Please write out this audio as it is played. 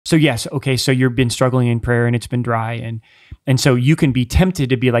So yes, okay, so you've been struggling in prayer and it's been dry, and so you can be tempted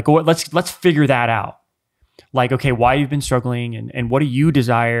to be like, oh, let's figure that out. Like, okay, why you've been struggling and what do you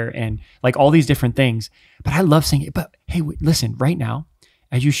desire and like all these different things. But I love saying it. But hey, listen, right now,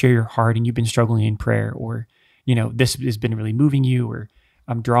 as you share your heart and you've been struggling in prayer, or this has been really moving you, or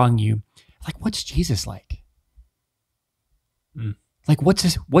I'm drawing you, like, what's Jesus like? Like,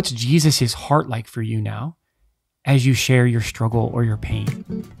 what's Jesus's heart like for you now as you share your struggle or your pain?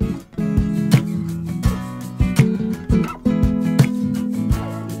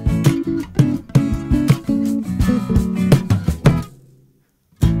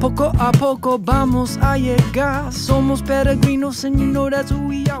 Poco a poco vamos a llegar. Somos peregrinos and you know that's who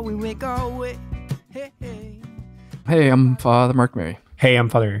we are. We make our way. Hey, hey. Hey, I'm Father Mark Mary. Hey, I'm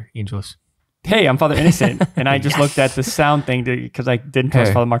Father Angelus. Hey, I'm Father Innocent. And I just looked at the sound thing because I didn't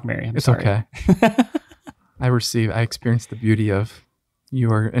trust Father Mark Mary. I'm sorry. Okay. I experienced the beauty of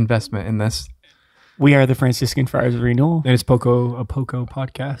your investment in this. We are the Franciscan Friars of Renewal. And it's Poco, a Poco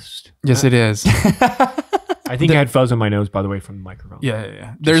podcast. Yes, it is. I think I had fuzz on my nose, by the way, from the microphone.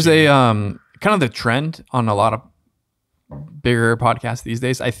 Yeah. There's a kind of the trend on a lot of bigger podcasts these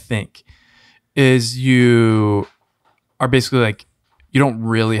days, I think, is you are basically like, you don't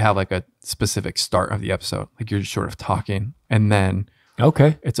really have like a specific start of the episode. Like you're just sort of talking and then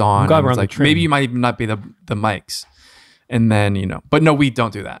it's on. I'm glad and we're it's on like, the train. maybe you might even not be the mics. And then, but no, we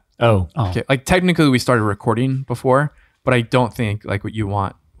don't do that. Oh. Okay. Like technically we started recording before, but I don't think like what we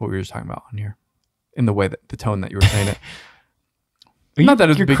were just talking about on here in the way that the tone that you were saying it. Not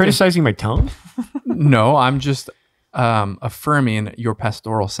that you're criticizing my tone? No, I'm just affirming your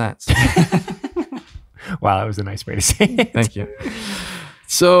pastoral sense. Wow, that was a nice way to say it. Thank you.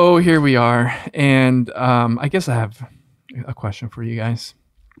 So here we are. And I guess I have a question for you guys.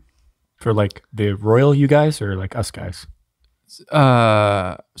 For like the royal you guys or like us guys?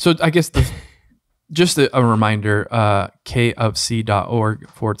 So I guess just a reminder,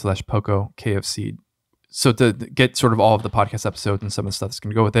 kofc.org/Poco, KFC. So to get sort of all of the podcast episodes and some of the stuff that's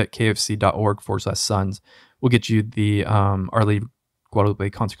going to go with it, kfc.org/sons will get you the Our Lady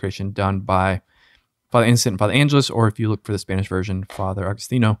Guadalupe consecration done by Father Innocent and Father Angelus, or if you look for the Spanish version, Father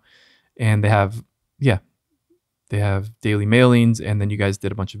Agustino. And they have daily mailings, and then you guys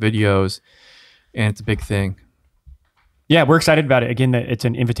did a bunch of videos, and it's a big thing. Yeah, we're excited about it. Again, it's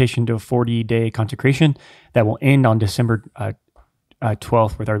an invitation to a 40-day consecration that will end on December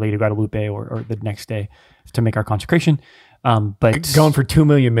 12th with Our Lady of Guadalupe, or the next day to make our consecration. But going for 2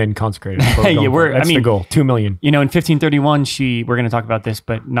 million men consecrated. That's the goal. 2 million. In 1531, we're going to talk about this,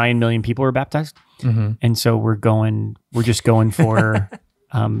 but 9 million people were baptized. Mm-hmm. And so we're just going for,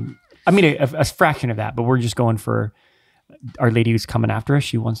 a fraction of that, but we're just going for Our Lady who's coming after us.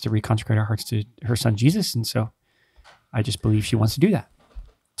 She wants to reconsecrate our hearts to her son, Jesus. And so I just believe she wants to do that.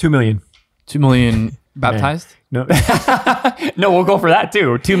 2 million. 2 million baptized? No. No, we'll go for that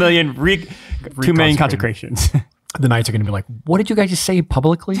too. 2 million 2 million consecrations. The knights are going to be like, what did you guys just say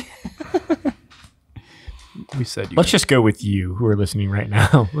publicly? We said Let's just go with you who are listening right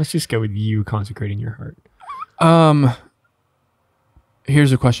now. Let's just go with you consecrating your heart.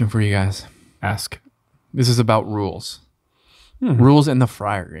 Here's a question for you guys. Ask. This is about rules. Rules in the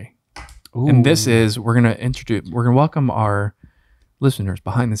friary. Ooh. And this is, we're going to welcome our listeners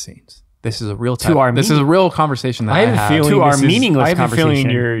behind the scenes. This is a real this is a real conversation that I have. To our meaningless conversation. I have a feeling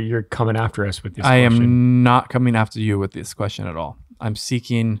you're coming after us with this question. I am not coming after you with this question at all. I'm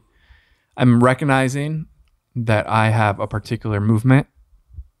recognizing that I have a particular movement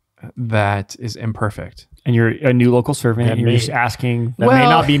that is imperfect. And you're a new local servant, and you're just asking. That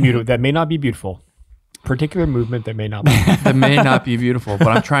may not be beautiful. Particular movement that may not be. That may not be beautiful, but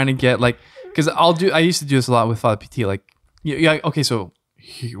I'm trying to get because I used to do this a lot with Father PT. Okay, so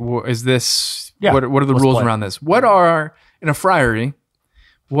is this? Yeah, what are the rules around this? What are in a friary?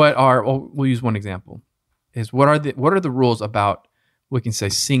 We'll use one example. What are the rules about, we can say,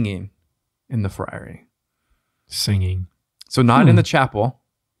 singing in the friary? Singing. So not in the chapel.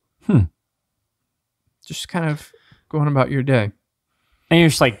 Just kind of going about your day. And you're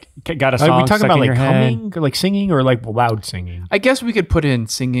just got a song. Are we talking about humming, or singing, or loud singing? I guess we could put in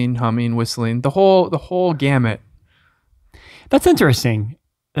singing, humming, whistling, the whole gamut. That's interesting.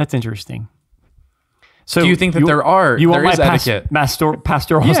 So do you think that there is etiquette?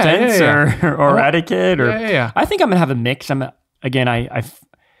 Pastoral sense or etiquette? Yeah. I think I'm gonna have a mix.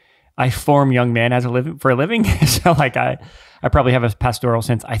 I form young men for a living, so I probably have a pastoral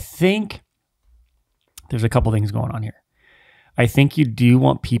sense. I think there's a couple things going on here. I think you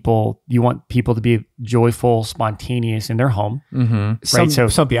want people to be joyful, spontaneous in their home. Mm-hmm. Right. So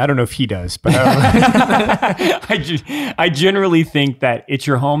something, I don't know if he does, but I don't know. I generally think that it's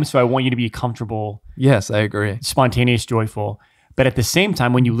your home. So I want you to be comfortable. Yes, I agree. Spontaneous, joyful. But at the same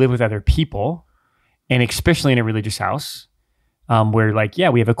time, when you live with other people, and especially in a religious house, where like,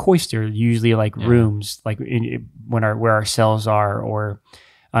 we have a cloister, usually like rooms, like where our cells are, or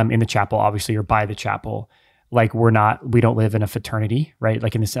in the chapel, obviously, or by the chapel. Like we don't live in a fraternity, right?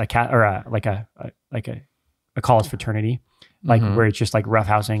 Like in this, a college fraternity, like where it's just like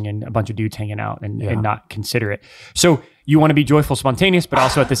roughhousing and a bunch of dudes hanging out and not considerate. So you want to be joyful, spontaneous, but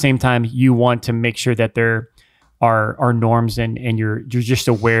also at the same time, you want to make sure that there are norms and you're just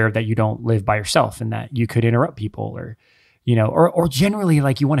aware that you don't live by yourself and that you could interrupt people or, or generally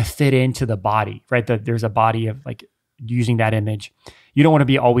like you want to fit into the body, right? That there's a body of like using that image. You don't want to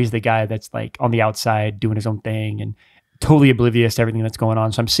be always the guy that's like on the outside doing his own thing and totally oblivious to everything that's going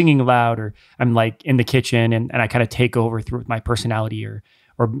on. So I'm singing loud or I'm like in the kitchen and I kind of take over through my personality or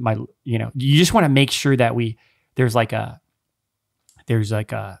my, you just want to make sure that there's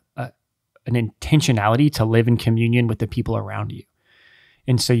an intentionality to live in communion with the people around you.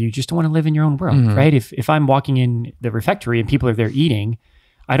 And so you just don't want to live in your own world, right? If I'm walking in the refectory and people are there eating,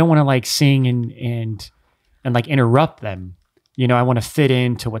 I don't want to like sing and like interrupt them. I want to fit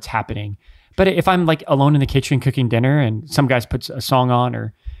into what's happening. But if I'm like alone in the kitchen cooking dinner and some guys puts a song on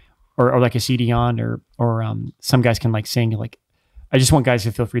or like a CD on or some guys can like sing, like I just want guys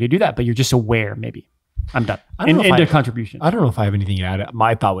to feel free to do that, but you're just aware maybe. I'm done. Into contribution. I don't know if I have anything to add.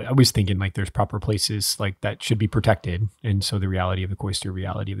 I was thinking like there's proper places like that should be protected. And so the reality of the cloister,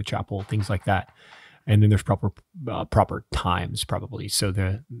 reality of the chapel, things like that. And then there's proper times probably.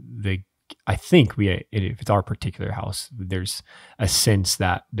 So I think if it's our particular house, there's a sense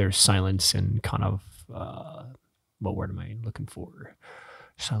that there's silence and kind of, what word am I looking for?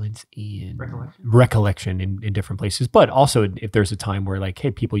 Silence and recollection in different places. But also if there's a time where like,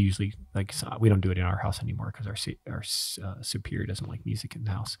 hey, people usually like, we don't do it in our house anymore because our superior doesn't like music in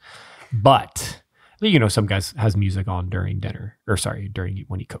the house. But some guys has music on during dinner during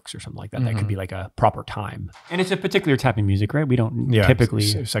when he cooks or something like that. That could be like a proper time. And it's a particular type of music, right? We don't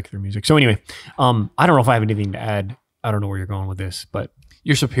typically secular music. So anyway, I don't know if I have anything to add. I don't know where you're going with this, but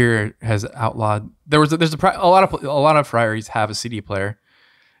your superior has outlawed. A lot of friaries have a CD player,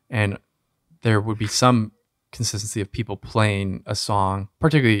 and there would be some consistency of people playing a song,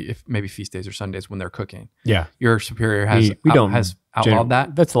 particularly if maybe feast days or Sundays when they're cooking. Yeah, your superior has outlawed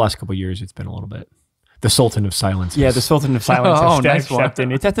that. That's the last couple of years. It's been a little bit. The Sultan of Silence. Yeah, the Sultan of Silence has stepped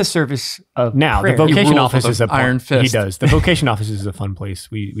in. It's at the service of now. prayer. The vocation office is iron fist. He does. The vocation office is a fun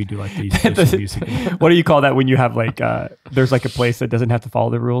place. We do like these music. What do you call that when you have like there's like a place that doesn't have to follow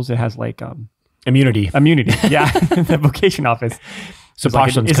the rules? It has like immunity. Yeah, the vocation office. So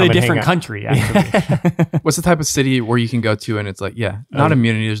it's a different country. Actually, what's the type of city where you can go to and it's like not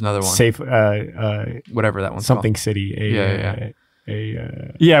immunity? There's another one. Safe. Whatever that one's something called. City.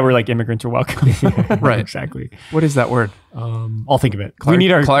 Where like immigrants are welcome. Right. Exactly. What is that word? I'll think of it. We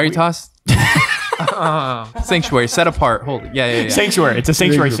need our Claritas? Sanctuary, set apart. Holy, yeah. Sanctuary. It's a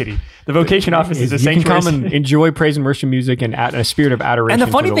sanctuary city. The vocation office is a sanctuary. You can come and enjoy praise and worship music and a spirit of adoration. And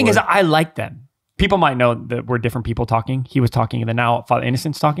the funny thing is, I like them. People might know that we're different people talking. He was talking, and then now Father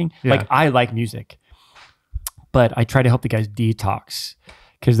Innocent's talking. Yeah. Like I like music, but I try to help the guys detox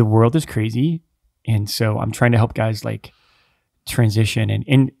because the world is crazy, and so I'm trying to help guys like transition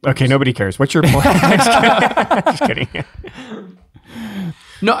and okay, nobody cares. What's your point? Just kidding.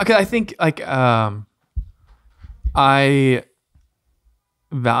 No, because I think like I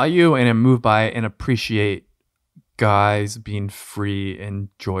value and am moved by and appreciate guys being free and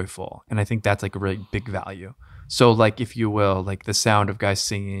joyful, and I think that's like a really big value. So like, if you will, like the sound of guys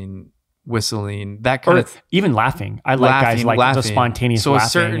singing, whistling, that kind of even laughing. I like guys like the spontaneous so laughing.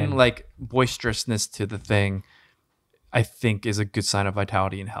 So a certain like boisterousness to the thing, I think is a good sign of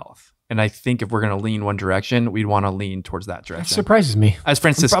vitality and health. And I think if we're going to lean one direction, we'd want to lean towards that direction. That surprises me. As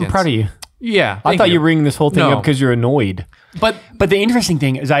Franciscans. I'm proud of you. Yeah. I thought you were bringing this whole thing up because you're annoyed. But the interesting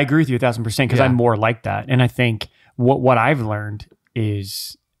thing is I agree with you 1,000% because I'm more like that. And I think what I've learned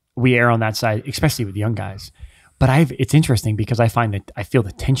is we err on that side, especially with young guys. But it's interesting because I find that I feel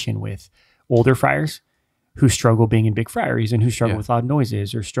the tension with older friars who struggle being in big friaries and who struggle with loud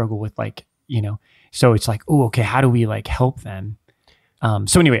noises or struggle with like, so it's like, oh, okay, how do we like help them?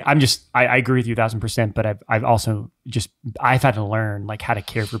 So anyway, I agree with you 1,000%, but I've also I've had to learn like how to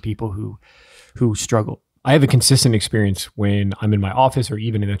care for people who struggle. I have a consistent experience when I'm in my office or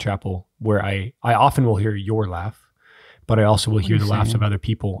even in the chapel where I often will hear your laugh, but I also will hear the laughs of other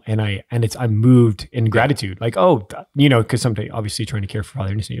people. And I'm moved in gratitude. Like, oh, because sometimes obviously trying to care for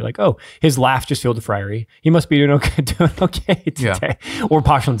Father Innocent, you're like, oh, his laugh just filled the friary. He must be doing okay today. Or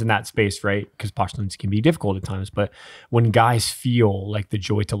postulants in that space, right? Because postulants can be difficult at times. But when guys feel like the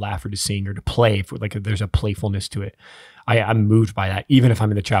joy to laugh or to sing or to play, there's a playfulness to it, I'm moved by that, even if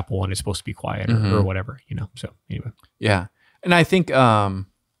I'm in the chapel and it's supposed to be quiet or whatever, So anyway. Yeah. And I think,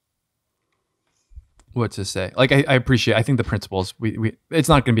 what to say? Like, I appreciate, I think the principles, we it's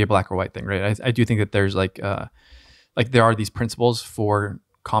not going to be a black or white thing, right? I do think that there's like there are these principles for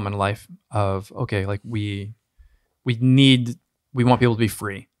common life of, okay, like we want people to be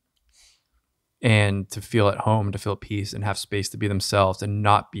free and to feel at home, to feel at peace and have space to be themselves and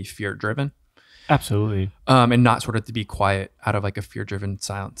not be fear driven. Absolutely. And not sort of to be quiet out of like a fear driven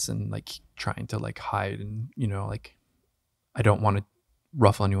silence and like trying to like hide and, like I don't want to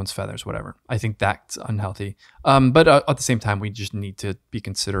ruffle anyone's feathers, whatever. I think that's unhealthy. But at the same time, we just need to be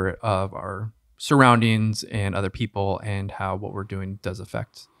considerate of our surroundings and other people and how what we're doing does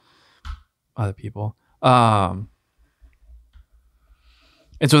affect other people. And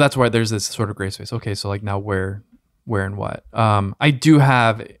so that's why there's this sort of gray space. Okay, so like now where and what? I do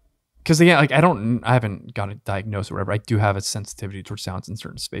have, because again, like I haven't got it diagnosed or whatever. I do have a sensitivity towards sounds in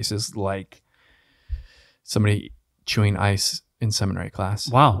certain spaces, like somebody chewing ice in seminary class.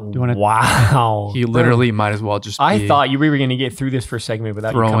 Wow. Wow. He literally might as well just I thought we were going to get through this first segment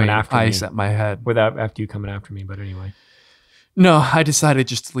without you coming after me. Ice at my head. After you coming after me, but anyway. No, I decided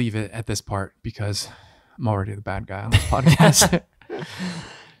just to leave it at this part because I'm already the bad guy on this podcast.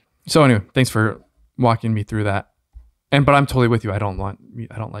 So anyway, thanks for walking me through that. But I'm totally with you. I don't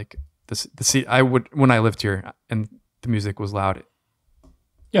like this. When I lived here and the music was loud,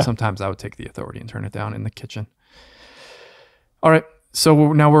 sometimes I would take the authority and turn it down in the kitchen. All right,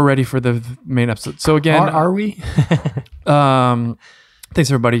 so now we're ready for the main episode. So again, are we? Thanks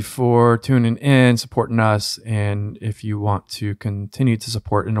everybody for tuning in, supporting us, and if you want to continue to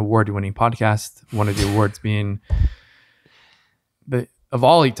support an award-winning podcast, one of the awards being of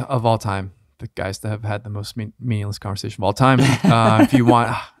all time, the guys that have had the most meaningless conversation of all time. If you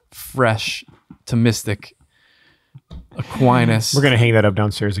want fresh Thomistic Aquinas, we're gonna hang that up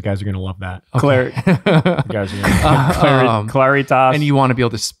downstairs. The guys are gonna love that. Okay. The guys are Claritas. And you want to be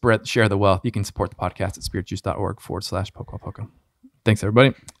able to share the wealth, you can support the podcast at spiritjuice.org/Poco. Thanks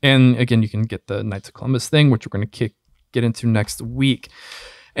everybody. And again, you can get the Knights of Columbus thing, which we're gonna get into next week.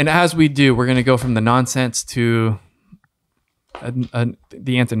 And as we do, we're gonna go from the nonsense to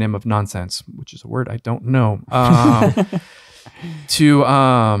the antonym of nonsense, which is a word I don't know, to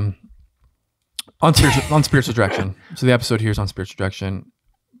on spiritual direction. So the episode here is on spiritual direction.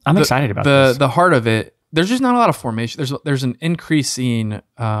 I'm excited about this. The heart of it, there's just not a lot of formation. There's an increasing,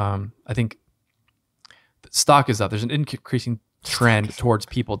 I think stock is up. There's an increasing trend towards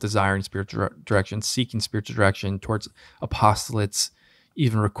people desiring spiritual direction, seeking spiritual direction, towards apostolates,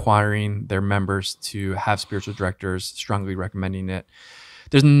 even requiring their members to have spiritual directors, strongly recommending it.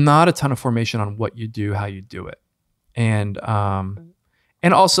 There's not a ton of formation on what you do, how you do it.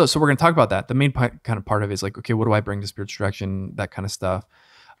 And also, so we're going to talk about that. The main kind of part of it is like, okay, what do I bring to spiritual direction? That kind of stuff,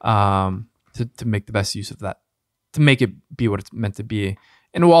 to make the best use of that, to make it be what it's meant to be.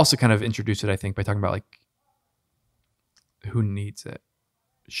 And we'll also kind of introduce it, I think, by talking about like who needs it,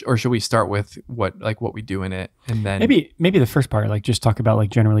 or should we start with what we do in it, and then maybe the first part, like just talk about like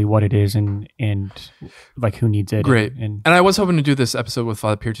generally what it is and like who needs it. Great. And I was hoping to do this episode with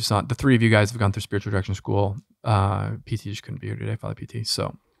Father Pierre Toussaint. The three of you guys have gone through spiritual direction school. PT just couldn't be here today, Father PT.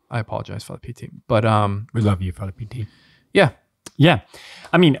 So I apologize, Father PT. But we love you, Father PT. Yeah.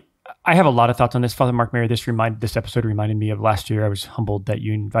 I mean, I have a lot of thoughts on this, Father Mark Mary. This episode reminded me of last year. I was humbled that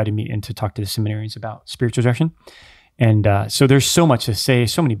you invited me in to talk to the seminarians about spiritual direction. And so there's so much to say,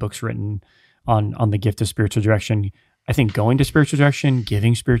 so many books written on the gift of spiritual direction. I think going to spiritual direction,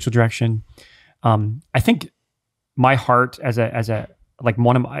 giving spiritual direction. I think my heart as a like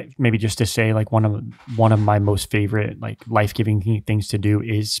one of my, maybe just to say like one of my most favorite like life-giving things to do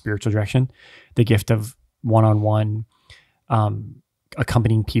is spiritual direction, the gift of one-on-one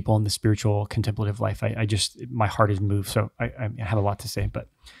accompanying people in the spiritual contemplative life. My heart is moved. So I have a lot to say, but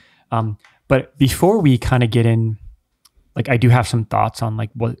before we kind of get in, like I do have some thoughts on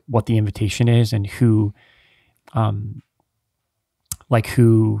like what the invitation is and who could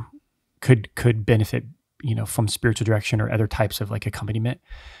benefit, from spiritual direction or other types of like accompaniment.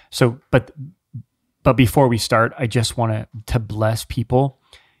 So, but before we start, I just want to bless people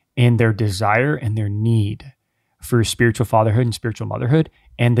in their desire and their need for spiritual fatherhood and spiritual motherhood,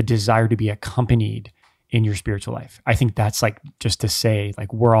 and the desire to be accompanied in your spiritual life. I think that's like just to say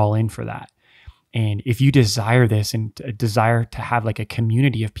like we're all in for that. And if you desire this and desire to have like a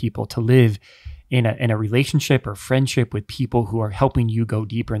community of people to live in a relationship or friendship with people who are helping you go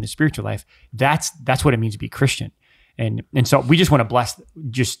deeper in the spiritual life, that's what it means to be Christian. And so we just want to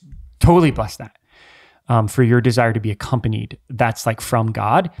just totally bless that. For your desire to be accompanied, that's like from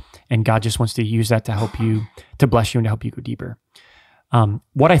God, and God just wants to use that to help you, to bless you and to help you go deeper.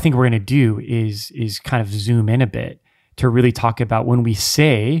 What I think we're going to do is kind of zoom in a bit to really talk about when we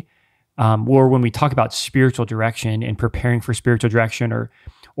say, or when we talk about spiritual direction and preparing for spiritual direction,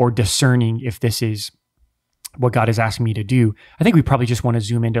 or discerning if this is what God is asking me to do. I think we probably just want to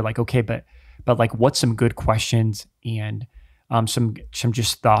zoom into like, okay, but like, what's some good questions and some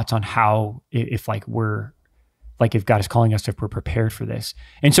just thoughts on how, if God is calling us, if we're prepared for this.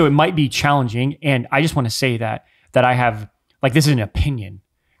 And so it might be challenging. And I just want to say that I have, like, this is an opinion,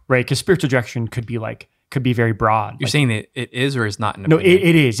 right? Because spiritual direction could be very broad. You're saying that it is or is not an no, opinion?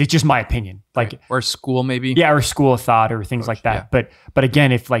 it is. It's just my opinion. Like, right. Or school maybe? Yeah, or school of thought or things like that. Yeah. But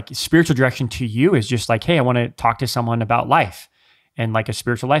again, if like spiritual direction to you is just like, hey, I want to talk to someone about life and like a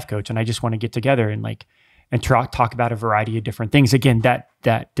spiritual life coach, and I just want to get together and talk about a variety of different things. Again,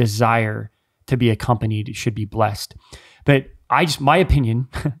 that desire to be accompanied should be blessed. But my opinion,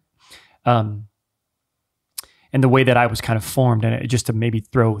 and the way that I was kind of formed, and just to maybe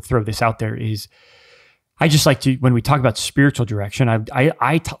throw this out there, is I just like to, when we talk about spiritual direction,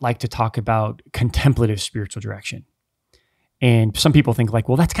 I like to talk about contemplative spiritual direction. And some people think like,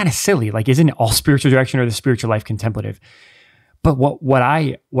 well, that's kind of silly. Like, isn't all spiritual direction or the spiritual life contemplative? But what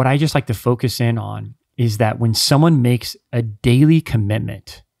I just like to focus in on is that when someone makes a daily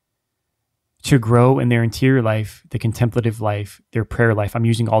commitment to grow in their interior life, the contemplative life, their prayer life, I'm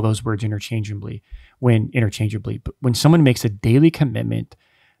using all those words interchangeably, but when someone makes a daily commitment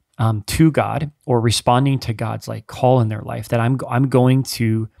to God, or responding to God's like call in their life, that I'm going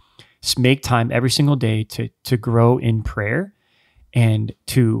to make time every single day to grow in prayer and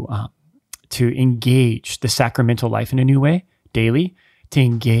to engage the sacramental life in a new way daily, to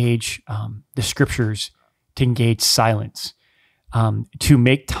engage the scriptures, to engage silence, to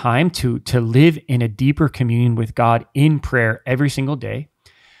make time to live in a deeper communion with God in prayer every single day.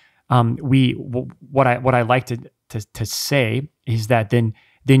 What I like to say is that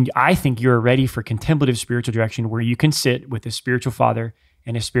then I think you're ready for contemplative spiritual direction, where you can sit with a spiritual father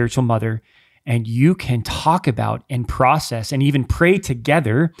and a spiritual mother, and you can talk about and process and even pray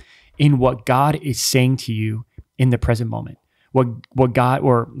together in what God is saying to you in the present moment. What God,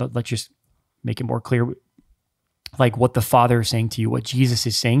 or let's just make it more clear, like what the Father is saying to you, what Jesus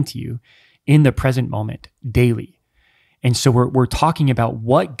is saying to you in the present moment daily. And so we're talking about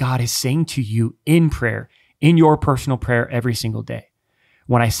what God is saying to you in prayer, in your personal prayer every single day.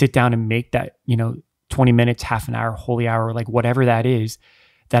 When I sit down and make that, 20 minutes, half an hour, holy hour, like whatever that is,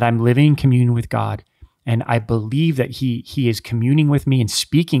 that I'm living in communion with God, and I believe that He is communing with me and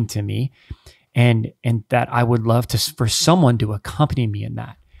speaking to me, and that I would love for someone to accompany me in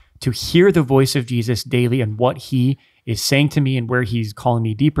that, to hear the voice of Jesus daily and what He is saying to me and where He's calling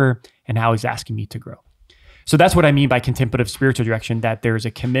me deeper and how He's asking me to grow. So that's what I mean by contemplative spiritual direction, that there's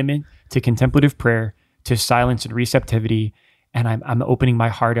a commitment to contemplative prayer, to silence and receptivity, and I'm opening my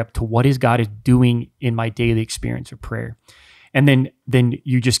heart up to what God is doing in my daily experience of prayer. And then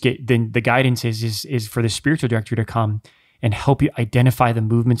you just get, then the guidance is for the spiritual director to come and help you identify the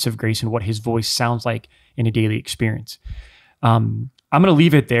movements of grace and what His voice sounds like in a daily experience. I'm going to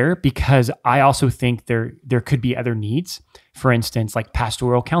leave it there because I also think there could be other needs. For instance, like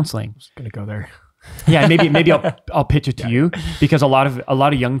pastoral counseling. I was going to go there. Yeah, maybe I'll pitch it to you, because a lot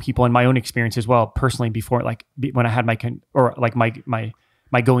of young people, in my own experience as well, personally, before, like when I had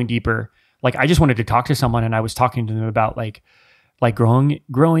my going deeper, like I just wanted to talk to someone, and I was talking to them about like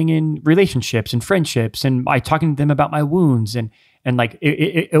growing in relationships and friendships, and I talking to them about my wounds, and like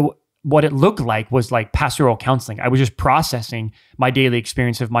what it looked like was like pastoral counseling. I was just processing my daily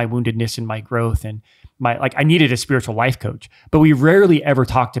experience of my woundedness and my growth, and I needed a spiritual life coach, but we rarely ever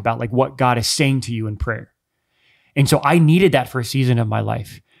talked about like what God is saying to you in prayer. And so I needed that for a season of my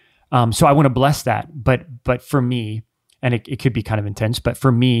life. So I want to bless that. But for me, and it could be kind of intense, but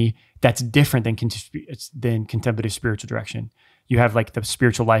for me, that's different than contemplative spiritual direction. You have like the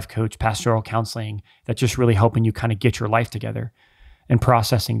spiritual life coach, pastoral counseling, that's just really helping you kind of get your life together and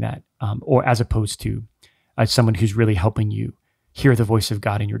processing that, or as opposed to someone who's really helping you hear the voice of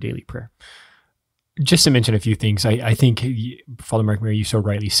God in your daily prayer. Just to mention a few things, I think Father Mark Mary, you so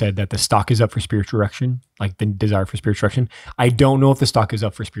rightly said that the stock is up for spiritual direction, like the desire for spiritual direction. I don't know if the stock is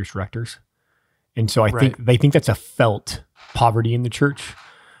up for spiritual directors. And so I think that's a felt poverty in the church.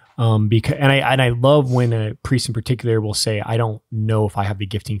 Because I love when a priest in particular will say, I don't know if I have the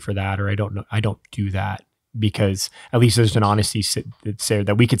gifting for that, or I don't do that, because at least there's an honesty that's there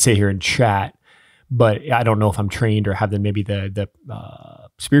that we could sit here and chat, but I don't know if I'm trained or have maybe the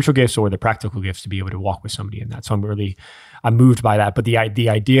spiritual gifts or the practical gifts to be able to walk with somebody in that. So I'm moved by that. But the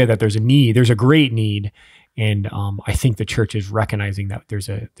idea that there's a great need. And I think the church is recognizing that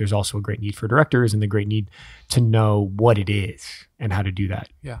there's also a great need for directors, and the great need to know what it is and how to do that.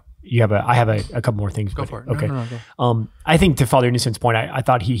 Yeah. I have a couple more things. Go for it. Okay. No, go. I think to Father Innocent's point, I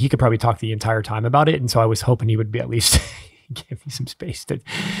thought he could probably talk the entire time about it. And so I was hoping he would be at least give me some space to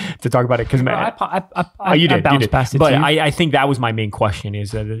talk about it. Because you did past it but too. I think that was my main question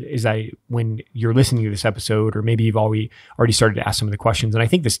is when you're listening to this episode, or maybe you've already started to ask some of the questions. And I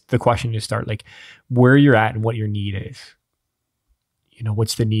think the question is start like where you're at and what your need is.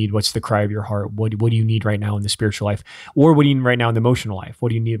 What's the need? What's the cry of your heart? What do you need right now in the spiritual life? Or what do you need right now in the emotional life? What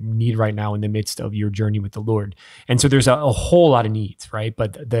do you need right now in the midst of your journey with the Lord? And so there's a whole lot of needs, right?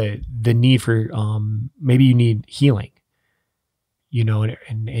 But the need for, maybe you need healing,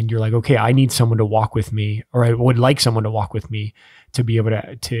 and you're like, okay, I need someone to walk with me, or I would like someone to walk with me to be able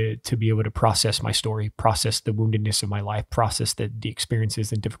to be able to process my story, process the woundedness of my life, process the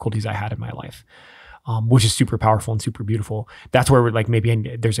experiences and difficulties I had in my life. Which is super powerful and super beautiful. That's where we're like, maybe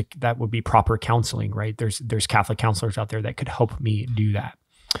that would be proper counseling, right? There's Catholic counselors out there that could help me do that.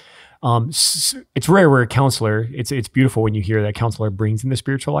 It's rare where a counselor, it's beautiful when you hear that a counselor brings in the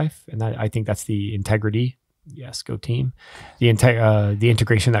spiritual life. And I think that's the integrity. Yes, go team. The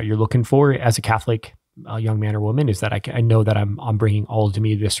integration that you're looking for as a Catholic young man or woman is that I know that I'm bringing all to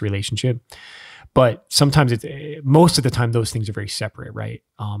me this relationship. But sometimes most of the time, those things are very separate, right?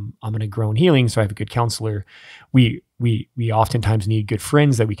 I'm going to grow in healing, so I have a good counselor. We oftentimes need good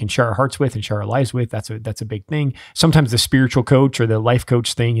friends that we can share our hearts with and share our lives with. That's a big thing. Sometimes the spiritual coach or the life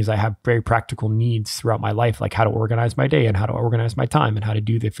coach thing is I have very practical needs throughout my life, like how to organize my day and how to organize my time and how to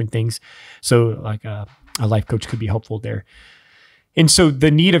do different things. So like a life coach could be helpful there. And so the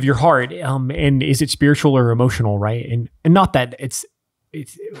need of your heart, and is it spiritual or emotional, right? And not that it's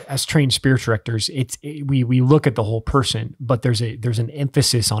as trained spiritual directors, we look at the whole person, but there's an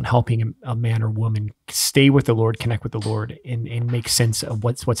emphasis on helping a man or woman stay with the Lord, connect with the Lord, and make sense of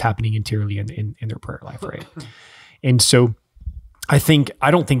what's happening interiorly in their prayer life, right? And so I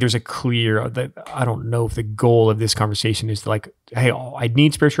don't think there's a clear I don't know if the goal of this conversation is like, hey, I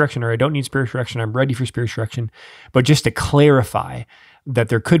need spiritual direction or I don't need spiritual direction. I'm ready for spiritual direction, but just to clarify that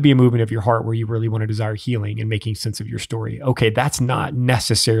there could be a movement of your heart where you really want to desire healing and making sense of your story. Okay, that's not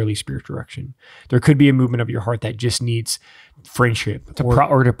necessarily spiritual direction. There could be a movement of your heart that just needs friendship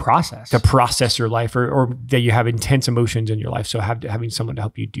to process your life, or that you have intense emotions in your life. So having someone to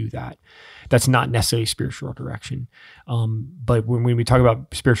help you do that. That's not necessarily spiritual direction. But when we talk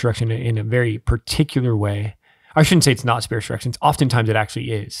about spiritual direction in a very particular way, I shouldn't say it's not spiritual direction. Oftentimes it actually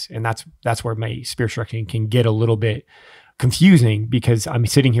is. And that's where my spiritual direction can get a little bit confusing, because I'm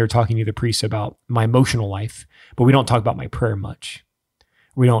sitting here talking to the priest about my emotional life, but we don't talk about my prayer much.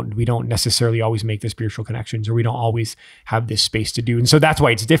 We don't necessarily always make the spiritual connections, or we don't always have this space to do. And so that's why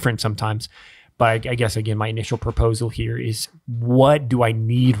it's different sometimes. But I guess, again, my initial proposal here is, what do I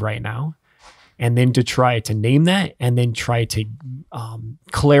need right now? And then to try to name that, and then try to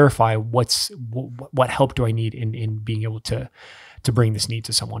clarify what help do I need in being able to bring this need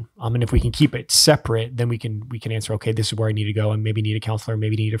to someone. And if we can keep it separate, then we can answer, okay, this is where I need to go, and maybe need a counselor,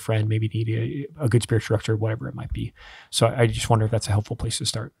 maybe need a friend, maybe need a good spiritual director, whatever it might be. So I just wonder if that's a helpful place to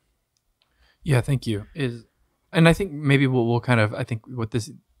start. Yeah, thank you. And I think maybe we'll kind of, I think what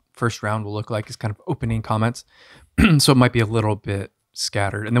this first round will look like is kind of opening comments. So it might be a little bit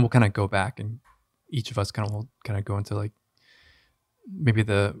scattered, and then we'll kind of go back, and each of us will go into like maybe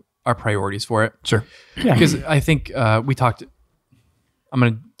our priorities for it. Sure. Yeah. Because I think we talked, I'm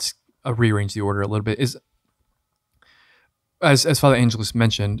going to rearrange the order a little bit. Is as Father Angelus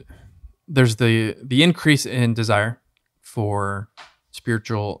mentioned, there's the increase in desire for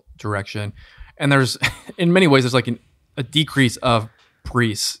spiritual direction, and there's in many ways there's like a decrease of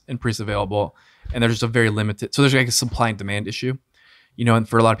priests available, and there's just a very limited. So there's like a supply and demand issue, and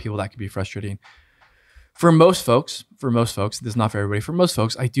for a lot of people that could be frustrating. For most folks, this is not for everybody. For most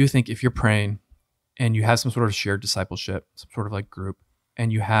folks, I do think if you're praying and you have some sort of shared discipleship, some sort of like group,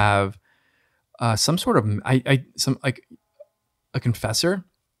 and you have some sort of some like a confessor,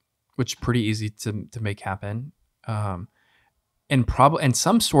 which is pretty easy to make happen, and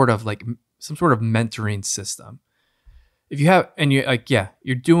some sort of mentoring system. If you have, and you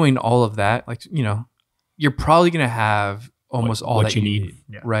you're doing all of that, you're probably gonna have almost all that you need,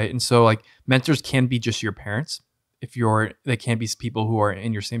 yeah. Right? And so like mentors can be just your parents they can't be people who are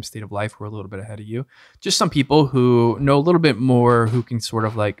in your same state of life who are a little bit ahead of you. Just some people who know a little bit more, who can sort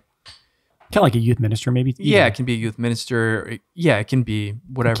of like, kind of like a youth minister, maybe. Yeah, it can be a youth minister. Yeah, it can be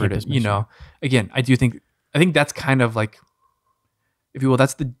whatever it is. Minister. You know, again, I think that's kind of like, if you will,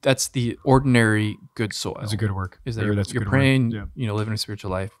 that's the ordinary good soil. That's a good work. Is that you're good praying, work. you know, living a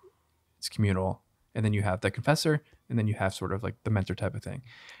spiritual life. It's communal, and then you have the confessor, and then you have sort of like the mentor type of thing,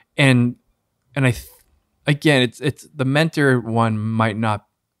 and again, it's the mentor one might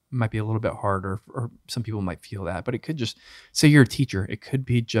be a little bit harder, or some people might feel that, but it could just say you're a teacher. It could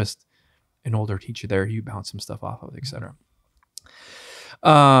be just an older teacher there you bounce some stuff off of, etc.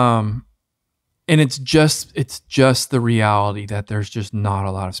 And it's just the reality that there's just not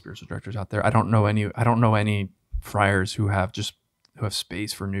a lot of spiritual directors out there. I don't know any friars who have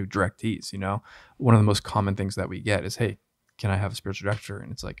space for new directees. You know, one of the most common things that we get is, "Hey, can I have a spiritual director?"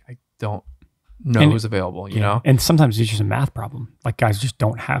 And it's like, I don't know who's available. You know, and sometimes it's just a math problem. Like guys just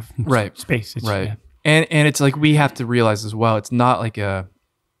don't have space. It's, right. Yeah. And it's like, we have to realize as well, it's not like I'm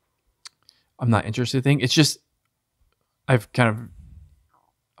not interested thing. It's just, I've kind of,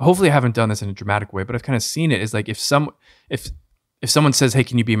 hopefully I haven't done this in a dramatic way, but I've kind of seen it as like, if someone says, "Hey,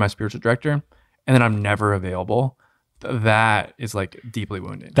 can you be my spiritual director?" and then I'm never available, that is like deeply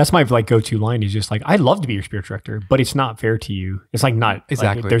wounding. That's my like go-to line, is just like, "I'd love to be your spiritual director, but it's not fair to you." It's like, not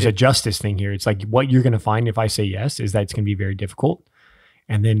exactly. Like, there's a justice thing here. It's like, what you're going to find if I say yes is that it's going to be very difficult.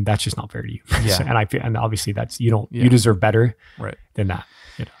 And then that's just not fair to you. Yeah. So, and obviously that's, you deserve better than that.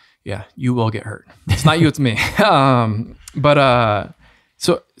 You know? Yeah. You will get hurt. It's not you, it's me.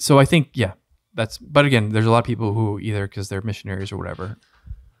 So I think, but again, there's a lot of people who either because they're missionaries or whatever,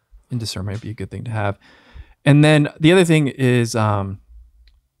 and discernment might be a good thing to have. And then the other thing is,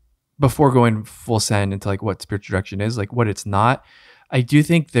 before going full send into like what spiritual direction is, like what it's not, I do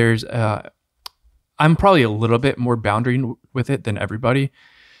think there's, I'm probably a little bit more boundary with it than everybody,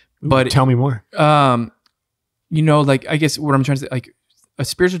 but tell me more. You know, like, I guess what I'm trying to say, like, a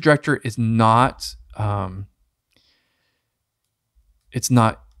spiritual director is not, we're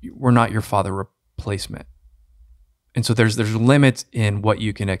not your father replacement. And so there's limits in what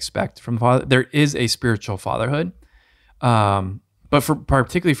you can expect from father. There is a spiritual fatherhood. But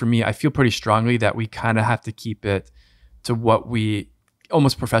particularly for me, I feel pretty strongly that we kind of have to keep it to what we,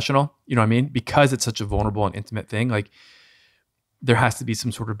 almost professional, you know what I mean? Because it's such a vulnerable and intimate thing, like there has to be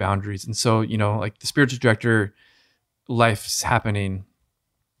some sort of boundaries. And so, you know, like the spiritual director, life's happening,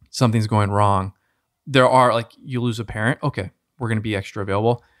 something's going wrong. There are, like, you lose a parent. Okay, we're going to be extra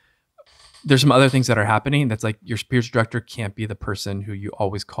available. There's some other things that are happening that's like, your spiritual director can't be the person who you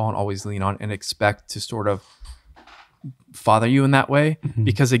always call and always lean on and expect to sort of father you in that way. Mm-hmm.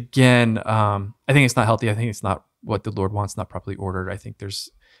 Because again, I think it's not healthy. I think it's not what the Lord wants, not properly ordered. I think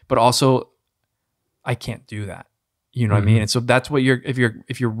but also I can't do that. You know what I mean? And so that's what if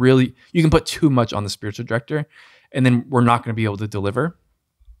you're really, you can put too much on the spiritual director and then we're not going to be able to deliver.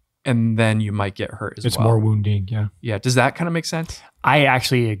 And then you might get hurt as well. It's more wounding. Yeah. Yeah. Does that kind of make sense? I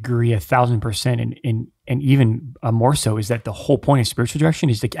actually agree 1,000%. And even more so is that the whole point of spiritual direction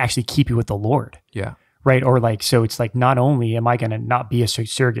is to actually keep you with the Lord. Yeah. Right. Or like, so it's like, not only am I going to not be a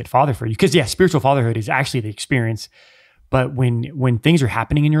surrogate father for you, because spiritual fatherhood is actually the experience. But when things are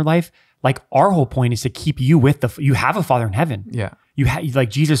happening in your life, like our whole point is to keep you with you have a father in heaven. Yeah. Like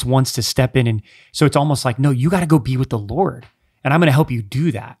Jesus wants to step in. And so it's almost like, no, you got to go be with the Lord and I'm going to help you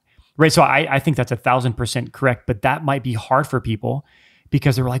do that. Right. So I think that's 1,000% correct, but that might be hard for people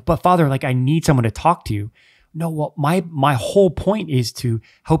because they're like, but Father, like I need someone to talk to. No, well, my whole point is to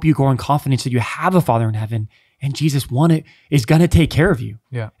help you grow in confidence that you have a Father in heaven and Jesus is going to take care of you.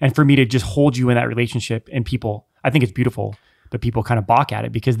 Yeah. And for me to just hold you in that relationship, and people, I think it's beautiful, but people kind of balk at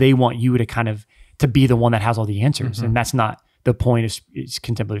it because they want you to be the one that has all the answers. Mm-hmm. And that's not the point of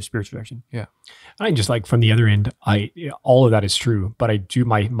contemplative spiritual direction. Yeah. I just like from the other end, all of that is true, but I do,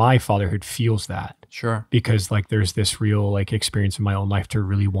 my fatherhood feels that. Sure. Because like there's this real like experience in my own life to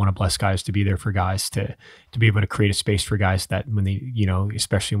really want to bless guys, to be there for guys, to be able to create a space for guys that when they, you know,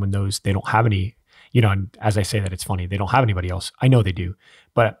 especially when they don't have any, you know, and as I say that, it's funny, they don't have anybody else. I know they do,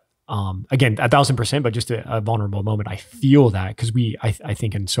 but again, 1,000%, but just a vulnerable moment. I feel that because I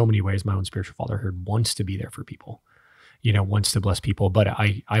think in so many ways, my own spiritual fatherhood wants to be there for people. You know, wants to bless people, but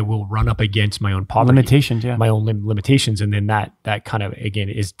I will run up against my own poverty, limitations, my own limitations, and then that kind of again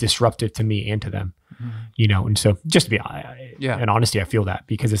is disruptive to me and to them. Mm-hmm. You know, and so just to be, in honesty, I feel that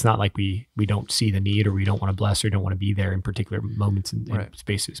because it's not like we don't see the need or we don't want to bless or don't want to be there in particular moments and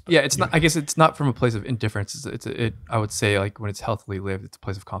spaces. But, it's not. I guess it's not from a place of indifference. I would say like when it's healthily lived, it's a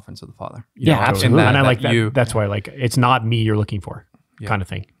place of confidence of the Father. Absolutely. And I like that. That's why like it's not me you're looking for kind of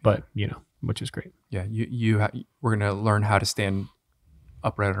thing. But you know. which is great. Yeah. We're going to learn how to stand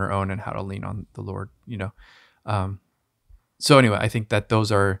upright on our own and how to lean on the Lord, So anyway, I think that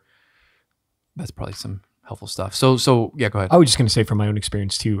that's probably some helpful stuff. So yeah, go ahead. I was just going to say from my own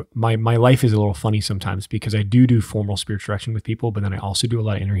experience too, my life is a little funny sometimes because I do formal spiritual direction with people, but then I also do a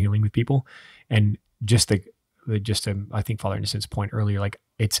lot of inner healing with people. And I think Father Innocent's point earlier, like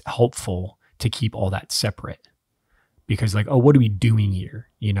it's helpful to keep all that separate because like, oh, what are we doing here?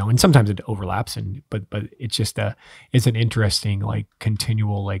 And sometimes it overlaps but it's just it's an interesting, like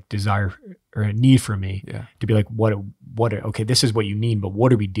continual, like desire or a need for me to be like, okay, this is what you need, but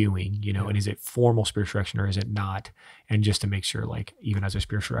what are we doing? And is it formal spiritual direction or is it not? And just to make sure, like, even as a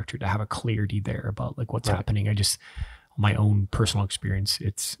spiritual director, to have a clarity there about like what's happening. My own personal experience,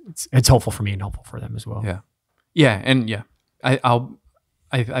 it's helpful for me and helpful for them as well. Yeah. Yeah. And yeah,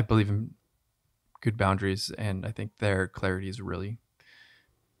 I believe in good boundaries, and I think their clarity is really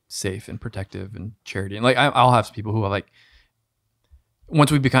safe and protective and charity. And like I'll have people who are like,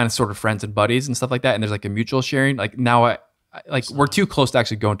 once we become sort of friends and buddies and stuff like that, and there's like a mutual sharing, like now I we're too close to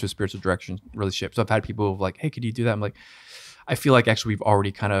actually go into a spiritual direction relationship. So I've had people who are like, hey, could you do that? I'm like, I feel like actually we've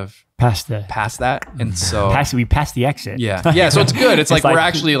already kind of passed that. And so we passed the exit. Yeah. Yeah. So it's good. It's like we're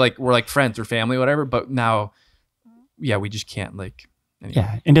actually like, we're like friends or family or whatever, but now, yeah, we just can't like. Anyway.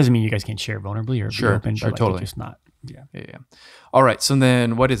 Yeah. It doesn't mean you guys can't share vulnerably or be open, sure, but like totally. it's just not. Yeah. Yeah. All right. So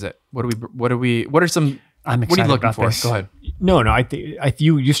then what is it? What are some, I'm excited what are you looking about for? this. Go ahead. No, I think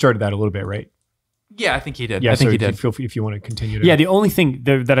you started that a little bit, right? Yeah, I think he did. Yeah, I think so he did. Feel free if you want to continue. Yeah, the only thing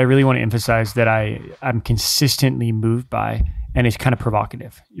that I really want to emphasize that I'm consistently moved by, and it's kind of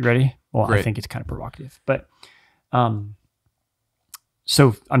provocative. You ready? Well, Great. I think it's kind of provocative, but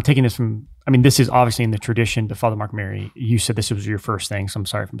so I'm taking this from. I mean, this is obviously in the tradition. But Father Mark Mary, you said this was your first thing, so I'm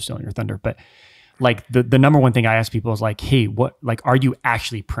sorry if I'm stealing your thunder. But like the number one thing I ask people is like, hey, what, like, are you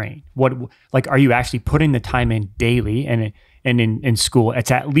actually praying? What, like, are you actually putting the time in daily? And in school,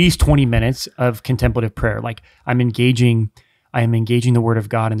 it's at least 20 minutes of contemplative prayer. Like I am engaging the Word of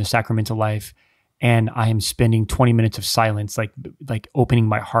God in the sacrament of life, and I am spending 20 minutes of silence, like opening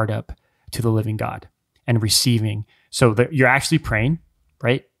my heart up to the living God and receiving. So that you're actually praying,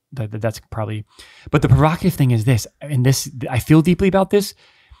 right? That's probably. But the provocative thing is this, and this I feel deeply about this,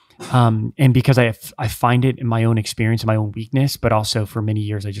 and because I find it in my own experience, my own weakness, but also for many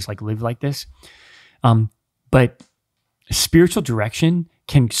years I just like lived like this. But spiritual direction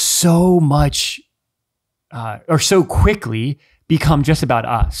can so much or so quickly become just about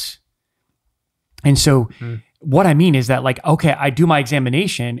us. And so what I mean is that like, okay, I do my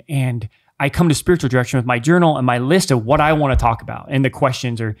examination and I come to spiritual direction with my journal and my list of what I want to talk about. And the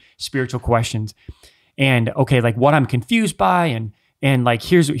questions are spiritual questions. And okay, like what I'm confused by and like,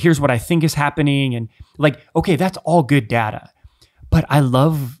 here's what I think is happening. And like, okay, that's all good data. But I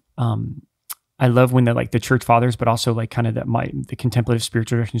love when the church fathers, but also like kind of the contemplative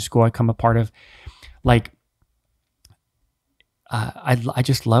spiritual direction school I come a part of, like, I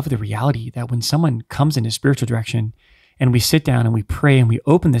just love the reality that when someone comes into spiritual direction and we sit down and we pray and we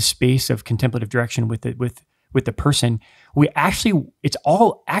open the space of contemplative direction with the person, it's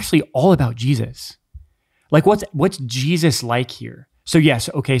all about Jesus. Like what's Jesus like here? So yes,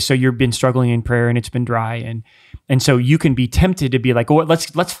 okay, so you've been struggling in prayer and it's been dry and so you can be tempted to be like, oh,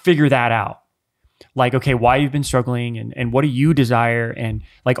 let's figure that out. Like, okay, why you've been struggling and what do you desire and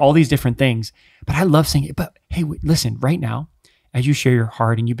like all these different things. But I love saying it, but hey, listen, right now, as you share your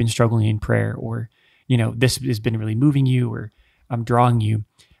heart and you've been struggling in prayer or, this has been really moving you or I'm drawing you,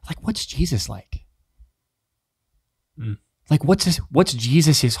 like, what's Jesus like? Like, what's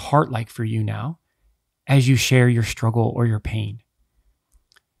Jesus's heart like for you now as you share your struggle or your pain?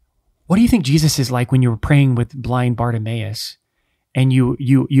 What do you think Jesus is like when you were praying with blind Bartimaeus and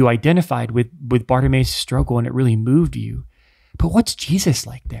you identified with Bartimaeus' struggle and it really moved you? But what's Jesus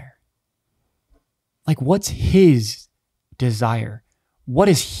like there? Like, what's his desire? What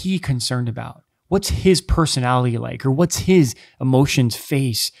is he concerned about? What's his personality like? Or what's his emotions,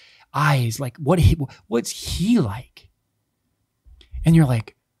 face, eyes? Like, what's he like? And you're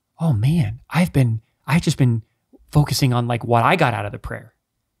like, oh man, I've just been focusing on like what I got out of the prayer.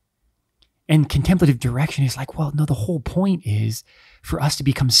 And contemplative direction is like, well, no, the whole point is for us to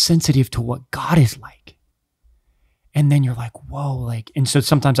become sensitive to what God is like. And then you're like, whoa, like, and so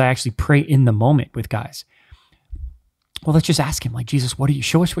sometimes I actually pray in the moment with guys. Well, let's just ask him, like, Jesus,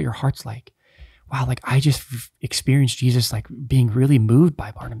 show us what your heart's like. Wow, like I just experienced Jesus like being really moved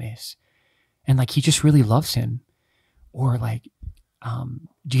by Bartimaeus. And like he just really loves him. Or like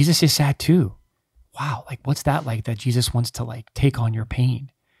Jesus is sad too. Wow, like what's that like that Jesus wants to like take on your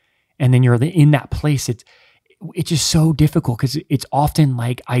pain? And then you're in that place. It's just so difficult because it's often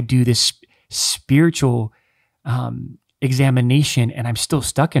like I do this spiritual examination, and I'm still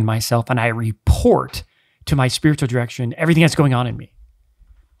stuck in myself, and I report to my spiritual direction everything that's going on in me.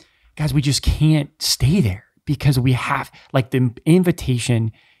 Guys, we just can't stay there, because we have, like, the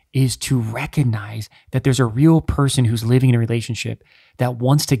invitation is to recognize that there's a real person who's living in a relationship that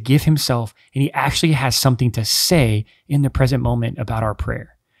wants to give himself, and he actually has something to say in the present moment about our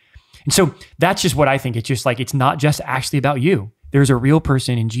prayer. And so that's just what I think. It's just like, it's not just actually about you. There's a real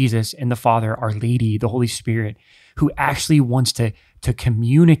person in Jesus and the Father, Our Lady, the Holy Spirit, who actually wants to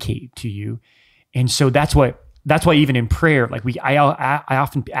communicate to you. And so that's why even in prayer, like I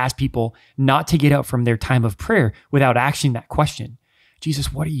often ask people not to get up from their time of prayer without asking that question.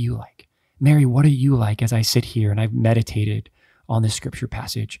 Jesus, what are you like? Mary, what are you like as I sit here and I've meditated on this scripture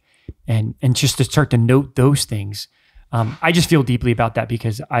passage? And just to start to note those things. I just feel deeply about that,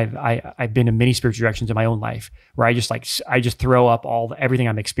 because I've been in many spiritual directions in my own life where I just throw up everything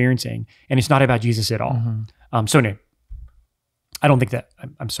I'm experiencing, and it's not about Jesus at all. Mm-hmm. So anyway, I don't think that,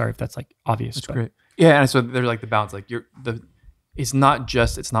 I'm sorry if that's like obvious. That's great. Yeah. And so there's like the balance, like it's not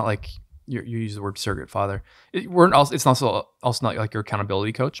like you use the word surrogate father. It's also not like your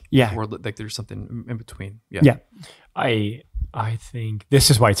accountability coach. Yeah. Or like there's something in between. Yeah. Yeah. I think this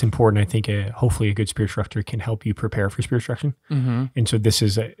is why it's important. I think hopefully a good spiritual director can help you prepare for spiritual direction. Mm-hmm. And so this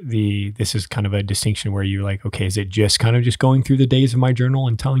is kind of a distinction where you're like, okay, is it just kind of just going through the days of my journal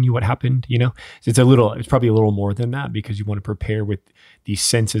and telling you what happened? You know, it's probably a little more than that, because you want to prepare with these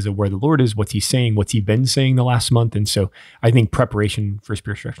senses of where the Lord is, what's he saying, what's he been saying the last month. And so I think preparation for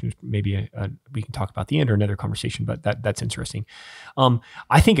spiritual direction is maybe we can talk about the end or another conversation, but that's interesting.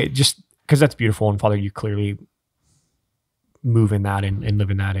 I think it just, because that's beautiful. And Father, you clearly move in that and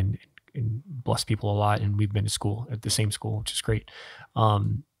live in that and bless people a lot. And we've been to school at the same school, which is great.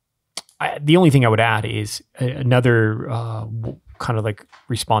 The only thing I would add is another kind of like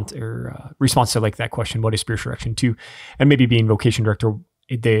response to like that question, what is spiritual direction too? And maybe being vocation director,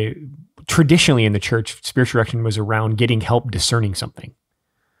 traditionally in the church, spiritual direction was around getting help discerning something.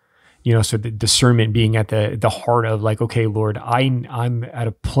 You know, so the discernment being at the heart of like, okay, Lord, I'm at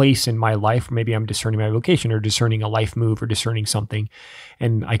a place in my life, maybe I'm discerning my vocation or discerning a life move or discerning something.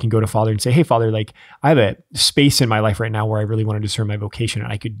 And I can go to Father and say, hey, Father, like I have a space in my life right now where I really want to discern my vocation,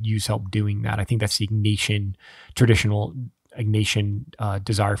 and I could use help doing that. I think that's the traditional Ignatian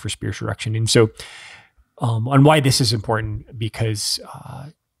desire for spiritual direction. And so on why this is important, because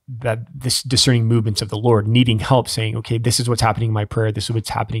that this discerning movements of the Lord, needing help, saying, okay, this is what's happening in my prayer. This is what's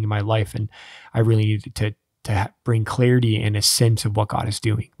happening in my life. And I really need to bring clarity and a sense of what God is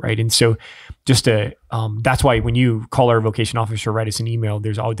doing. Right. And so that's why when you call our vocation officer, write us an email,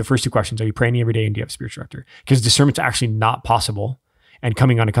 there's always the first two questions. Are you praying every day? And do you have a spiritual director? Because discernment's actually not possible. And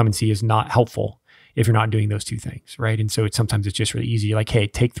coming on a come and see is not helpful if you're not doing those two things. Right. And so sometimes it's just really easy. Like, hey,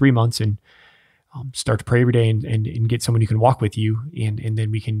 take 3 months and start to pray every day and get someone who can walk with you. And then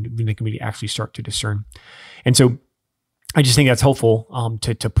we can actually start to discern. And so I just think that's helpful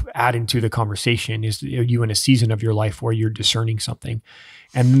to add into the conversation, is you in a season of your life where you're discerning something.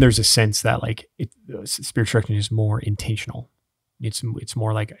 And then there's a sense that like spiritual direction is more intentional. It's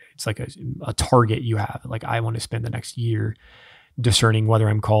more like, it's like a target you have. Like, I want to spend the next year discerning whether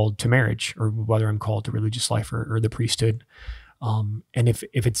I'm called to marriage or whether I'm called to religious life or the priesthood. And if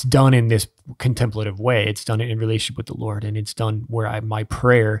it's done in this contemplative way, it's done in relationship with the Lord, and it's done where my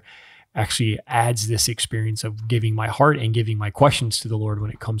prayer actually adds this experience of giving my heart and giving my questions to the Lord when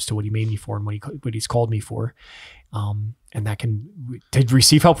it comes to what he made me for and what he's called me for. And that to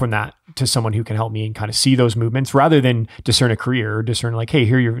receive help from that to someone who can help me and kind of see those movements rather than discern a career or discern like, hey,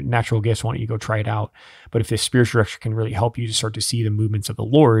 here are your natural gifts. Why don't you go try it out? But if this spiritual direction can really help you to start to see the movements of the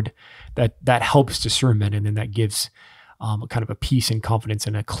Lord, that helps discernment. And then that gives kind of a peace and confidence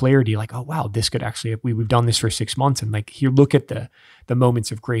and a clarity, like, oh, wow, this could actually, we've done this for 6 months. And like, here, look at the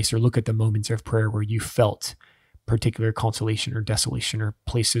moments of grace, or look at the moments of prayer where you felt particular consolation or desolation, or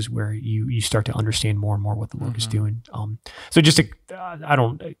places where you start to understand more and more what the Lord is doing. So just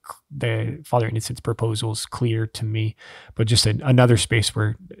the Father Innocent's proposal is clear to me, but just another space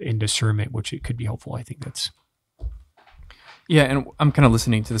where in discernment, which it could be helpful. I think that's. Yeah. And I'm kind of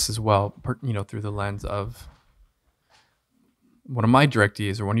listening to this as well, through the lens of one of my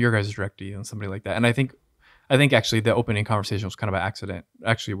directees or one of your guys' directees and somebody like that. And I think actually the opening conversation was kind of an accident.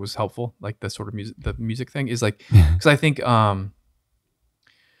 Actually, it was helpful. Like the sort of music thing is like, because I think what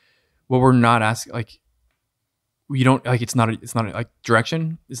we're not asking, like, you don't like, it's not like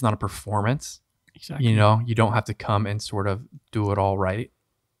direction. It's not a performance. Exactly. You don't have to come and sort of do it all right,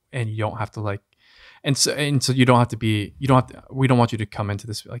 and you don't have to like. And so we don't want you to come into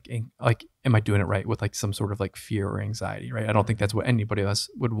this like, am I doing it right, with like some sort of like fear or anxiety, right? I don't think that's what anybody of us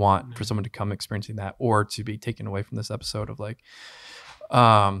would want, for someone to come experiencing that, or to be taken away from this episode of like,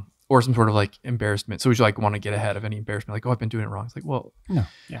 or some sort of like embarrassment. So we should like want to get ahead of any embarrassment, like, oh, I've been doing it wrong. It's like, well, no,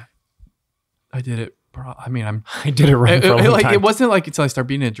 yeah, I did it. I did it wrong for a long time. It wasn't like until I started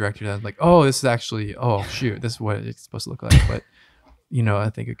being a director that I'm like, oh, this is actually, oh shoot, this is what it's supposed to look like. But I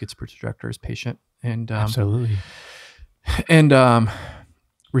think a good spiritual director is patient and absolutely, and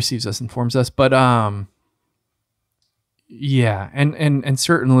receives us, informs us. But yeah, and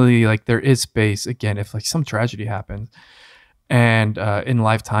certainly like there is space again if like some tragedy happens and in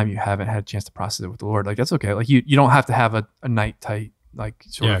lifetime you haven't had a chance to process it with the Lord, like that's okay. Like you don't have to have a night tight like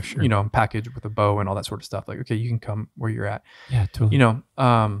sort of sure. Package with a bow and all that sort of stuff. Like, okay, you can come where you're at. Yeah, totally.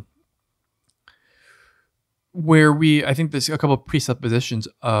 Where I think there's a couple of presuppositions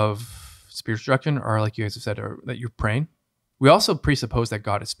of spiritual direction are, like you guys have said, that you're praying. We also presuppose that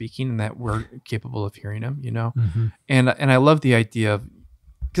God is speaking and that we're capable of hearing him, Mm-hmm. And I love the idea of,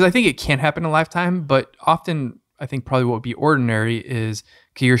 because I think it can happen in a lifetime, but often I think probably what would be ordinary is,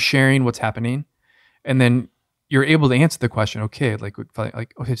 okay, you're sharing what's happening, and then you're able to answer the question, okay, like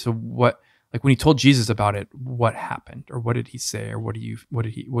okay, so what, like when he told Jesus about it, what happened, or what did he say, or what did you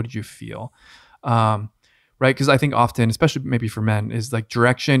feel? Right? Because I think often, especially maybe for men, is like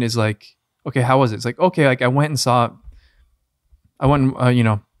direction is like, okay, how was it? It's like, okay, like I saw a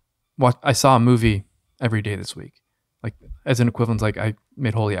movie every day this week, like as an equivalent, like I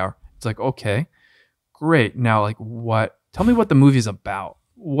made Holy Hour. It's like, okay, great. Now, like tell me what the movie's about.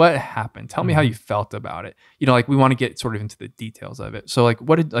 What happened? Tell me how you felt about it. Like we want to get sort of into the details of it. So like,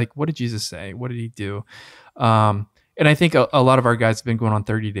 what did Jesus say? What did he do? And I think a lot of our guys have been going on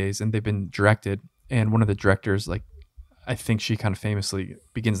 30 days and they've been directed. And one of the directors, like, I think she kind of famously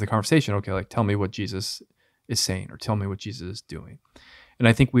begins the conversation. Okay, like tell me what Jesus is saying, or tell me what Jesus is doing. And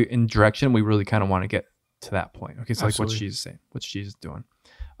I think in direction, we really kind of want to get to that point. Okay, so like what's Jesus saying? What's Jesus doing?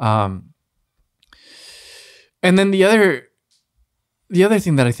 And then the other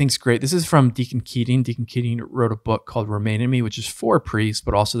thing that I think is great, this is from Deacon Keating. Deacon Keating wrote a book called Remain in Me, which is for priests,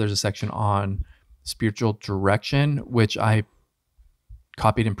 but also there's a section on spiritual direction, which I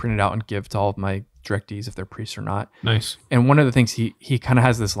copied and printed out and give to all of my directees if they're priests or not. Nice. And one of the things he kind of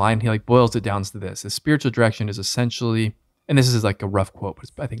has this line, he like boils it down to this: a spiritual direction is essentially, and this is like a rough quote,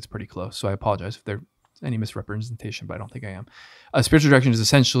 but I think it's pretty close, so I apologize if there's any misrepresentation, but I don't think I am. A spiritual direction is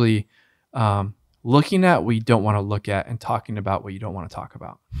essentially looking at what you don't want to look at and talking about what you don't want to talk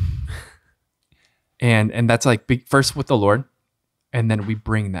about. and that's like first with the Lord, and then we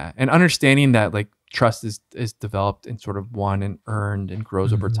bring that, and understanding that like trust is developed and sort of won and earned and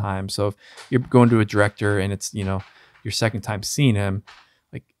grows over time. So if you're going to a director and it's your second time seeing him,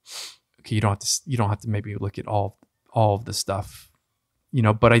 like, okay, you don't have to maybe look at all of the stuff,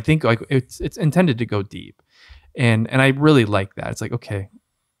 but I think like it's intended to go deep, and I really like that. It's like, okay,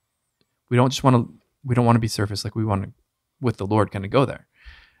 we don't want to be surface, like we want to with the Lord kind of go there.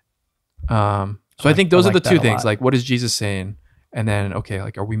 So I think those are the two things, like what is Jesus saying? And then, okay,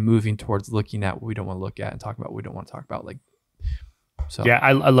 like, are we moving towards looking at what we don't want to look at and talking about what we don't want to talk about? Like, so. Yeah,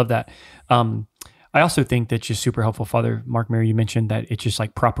 I love that. I also think that's just super helpful. Father Mark Mary, you mentioned that it's just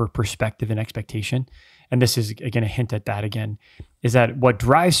like proper perspective and expectation. And this is, again, a hint at that again, is that what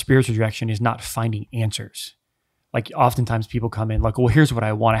drives spiritual direction is not finding answers. Like oftentimes people come in like, well, here's what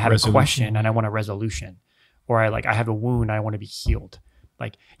I want. I have a question and I want a resolution. Or I have a wound and I want to be healed.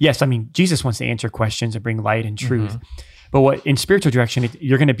 Like, yes, I mean, Jesus wants to answer questions and bring light and truth. But what in spiritual direction,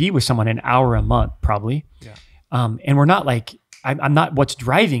 you're going to be with someone an hour a month, probably. Yeah. And we're not like, I'm not, what's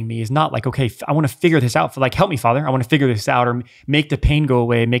driving me is not like, okay, I want to figure this out. Help me, Father. I want to figure this out, or make the pain go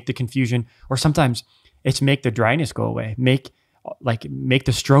away, make the confusion. Or sometimes it's make the dryness go away, make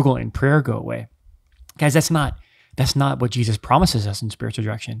the struggle in prayer go away. Guys, that's not what Jesus promises us in spiritual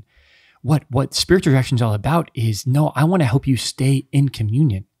direction. What spiritual direction is all about is, no, I want to help you stay in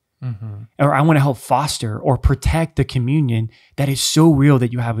communion. Or I want to help foster or protect the communion that is so real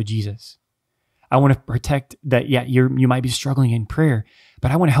that you have with Jesus. I want to protect that, yeah, you might be struggling in prayer,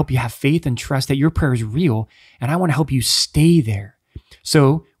 but I want to help you have faith and trust that your prayer is real, and I want to help you stay there.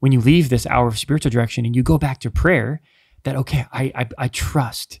 So when you leave this hour of spiritual direction and you go back to prayer, that, okay, I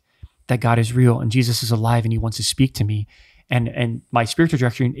trust that God is real and Jesus is alive and he wants to speak to me. And my spiritual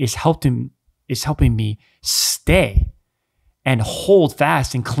direction is helping me stay and hold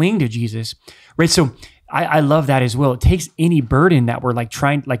fast and cling to Jesus, right? So I love that as well. It takes any burden that we're like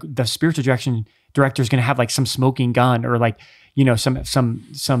trying, like the spiritual direction director is going to have like some smoking gun or like,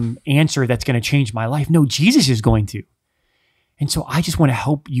 some answer that's going to change my life. No, Jesus is going to. And so I just want to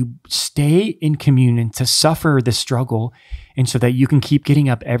help you stay in communion, to suffer the struggle, and so that you can keep getting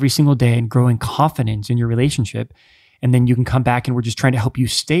up every single day and growing confidence in your relationship. And then you can come back, and we're just trying to help you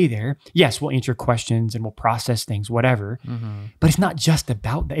stay there. Yes, we'll answer questions and we'll process things, whatever. But it's not just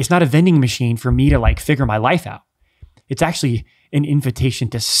about that. It's not a vending machine for me to like figure my life out. It's actually an invitation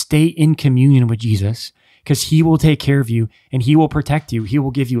to stay in communion with Jesus, because he will take care of you and he will protect you. He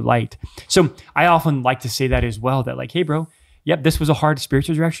will give you light. So I often like to say that as well, that like, hey bro, yep, this was a hard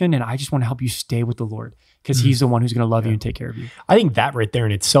spiritual direction, and I just want to help you stay with the Lord, because he's the one who's going to love you and take care of you. I think that right there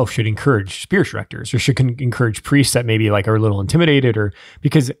in itself should encourage spiritual directors, or should encourage priests that maybe like are a little intimidated, or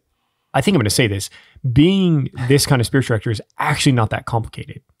because I think I'm going to say this, being this kind of spiritual director is actually not that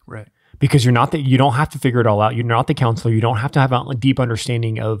complicated. Right. Because you don't have to figure it all out. You're not the counselor. You don't have to have a deep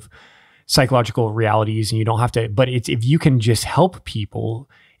understanding of psychological realities, and you don't have to, but it's, if you can just help people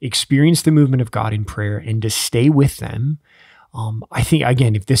experience the movement of God in prayer and to stay with them, I think,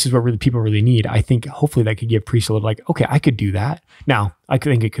 again, if this is what really people really need, I think hopefully that could give priests a little like, okay, I could do that. Now, I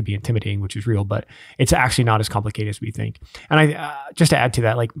think it could be intimidating, which is real, but it's actually not as complicated as we think. And I just to add to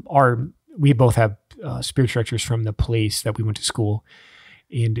that, like we both have spiritual directors from the place that we went to school,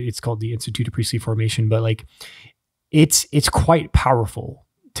 and it's called the Institute of Priestly Formation. But like, it's quite powerful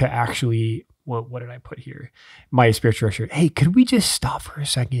to actually, what did I put here? My spiritual director, hey, could we just stop for a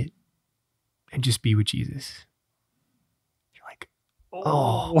second and just be with Jesus?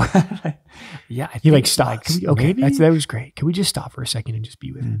 Oh, yeah. He like stopped. Like, okay, maybe? that was great. Can we just stop for a second and just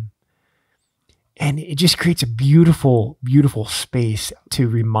be with him? And it just creates a beautiful, beautiful space to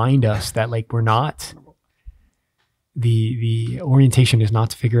remind us that like we're not, the orientation is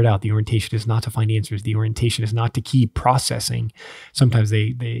not to figure it out. The orientation is not to find answers. The orientation is not to keep processing. Sometimes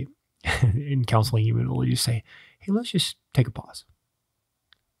they in counseling even will just say, hey, let's just take a pause.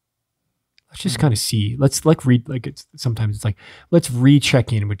 Let's just kind of see. Let's like read, like sometimes it's like, let's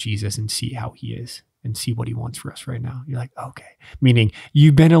recheck in with Jesus and see how he is and see what he wants for us right now. You're like, okay. Meaning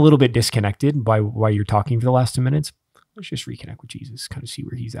you've been a little bit disconnected by why you're talking for the last 2 minutes. Let's just reconnect with Jesus, kind of see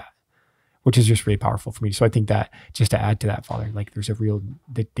where he's at, which is just really powerful for me. So I think that just to add to that, Father, like there's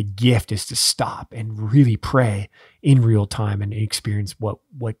the gift is to stop and really pray in real time and experience what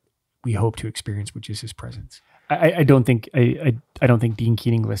we hope to experience, which is his presence. I don't think Dean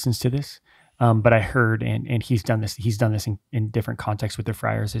Keating listens to this. But I heard, and he's done this in different contexts with the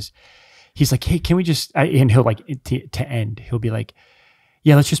friars, he's like, hey, can we just, and he'll like, to end, he'll be like,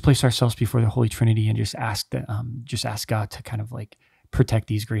 yeah, let's just place ourselves before the Holy Trinity and just ask God to kind of like protect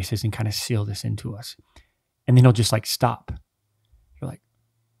these graces and kind of seal this into us. And then he'll just like stop. You're like,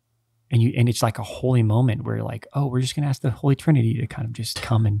 and it's like a holy moment where you're like, oh, we're just going to ask the Holy Trinity to kind of just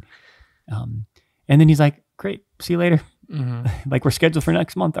come and then he's like, great, see you later. Mm-hmm. Like we're scheduled for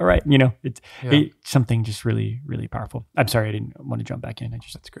next month. All right. You know, it's something just really, really powerful. I'm sorry. I didn't want to jump back in.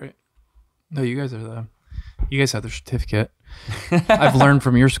 That's great. No, you guys have the certificate. I've learned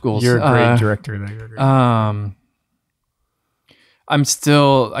from your schools. You're a great director. I'm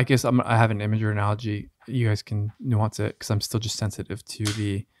still, I guess I have an image or analogy. You guys can nuance it, because I'm still just sensitive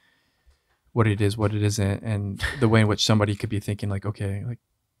to what it is, what it isn't, and the way in which somebody could be thinking like, okay, like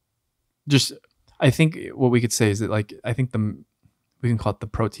just, I think what we could say is that like, I think we can call it the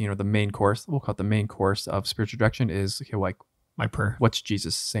protein or the main course. We'll call it the main course of spiritual direction is, okay, like my prayer. What's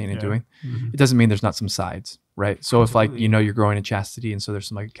Jesus saying and doing? Mm-hmm. It doesn't mean there's not some sides, right? So if like, you're growing in chastity, and so there's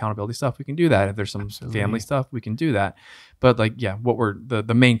some like accountability stuff, we can do that. If there's some family stuff, we can do that. But like, what we're,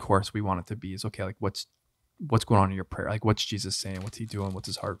 the main course we want it to be is, okay, like what's going on in your prayer? Like what's Jesus saying? What's he doing? What's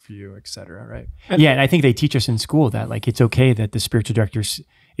his heart for you, et cetera, right? Yeah. And I think they teach us in school that like, it's okay that the spiritual directors,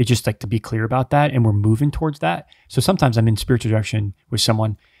 it's just like to be clear about that, and we're moving towards that. So sometimes I'm in spiritual direction with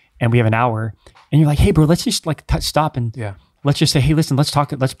someone and we have an hour and you're like, hey bro, let's just like stop and let's just say, hey, listen, let's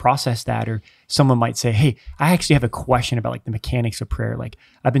talk, let's process that. Or someone might say, hey, I actually have a question about like the mechanics of prayer. Like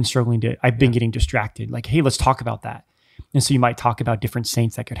I've been getting distracted. Like, hey, let's talk about that. And so you might talk about different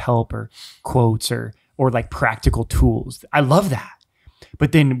saints that could help, or quotes, or like practical tools. I love that.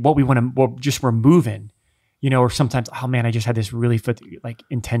 But then what we want to, we're moving, or sometimes, oh man, I just had this really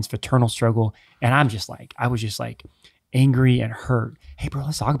intense fraternal struggle. And I was just like angry and hurt. Hey bro,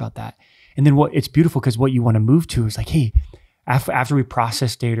 let's talk about that. And then it's beautiful, because what you want to move to is like, hey, after we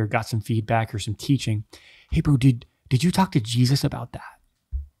processed it or got some feedback or some teaching, hey bro, did you talk to Jesus about that?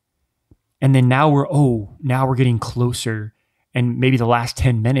 And then now we're getting closer. And maybe the last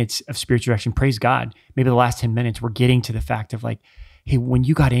 10 minutes of spiritual direction, praise God, maybe the last 10 minutes, we're getting to the fact of like, hey, when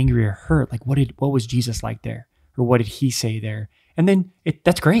you got angry or hurt, like what was Jesus like there? Or what did he say there? And then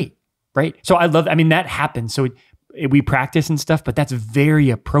that's great, right? So that happens. So we practice and stuff, but that's very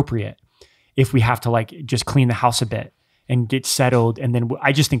appropriate if we have to like just clean the house a bit and get settled. And then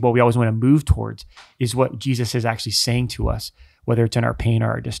I just think what we always want to move towards is what Jesus is actually saying to us, whether it's in our pain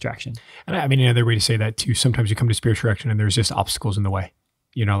or our distraction. And I mean, another way to say that too, sometimes you come to spiritual direction and there's just obstacles in the way.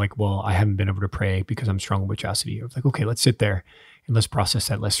 Like, well, I haven't been able to pray because I'm struggling with chastity. It's like, okay, let's sit there and let's process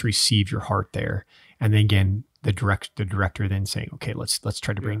that. Let's receive your heart there. And then again, the director then saying, okay, let's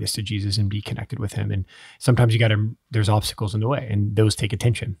try to bring this to Jesus and be connected with him. And sometimes there's obstacles in the way, and those take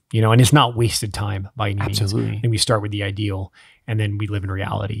attention, and it's not wasted time by any means. Absolutely. And we start with the ideal and then we live in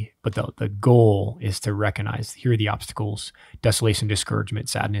reality. But the goal is to recognize, here are the obstacles: desolation, discouragement,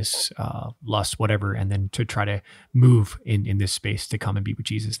 sadness, lust, whatever. And then to try to move in this space to come and be with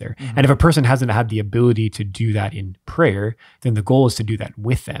Jesus there. Mm-hmm. And if a person hasn't had the ability to do that in prayer, then the goal is to do that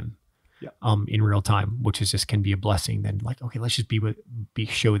with them. In real time, which is just can be a blessing. Then like, okay, let's just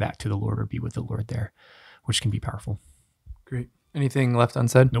show that to the Lord, or be with the Lord there, which can be powerful. Great. Anything left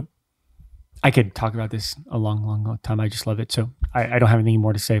unsaid? Nope. I could talk about this a long, long, long time. I just love it. So I don't have anything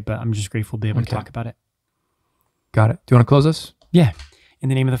more to say, but I'm just grateful to be able to talk about it. Got it. Do you want to close us? Yeah. In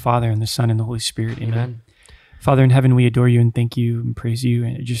the name of the Father and the Son and the Holy Spirit. Amen. Father in heaven, we adore you and thank you and praise you.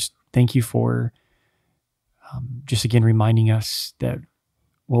 And just thank you for just again reminding us that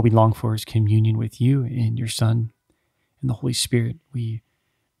what we long for is communion with you and your Son and the Holy Spirit. We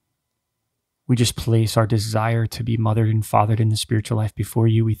just place our desire to be mothered and fathered in the spiritual life before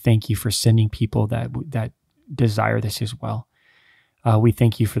you. We thank you for sending people that desire this as well. We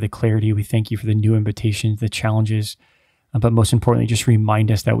thank you for the clarity. We thank you for the new invitations, the challenges, but most importantly, just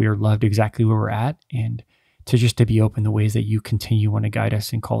remind us that we are loved exactly where we're at, and to be open the ways that you continue want to guide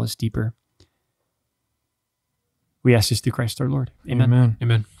us and call us deeper. We ask this through Christ our Lord. Amen.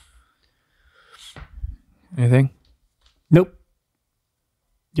 Amen. Anything? Nope.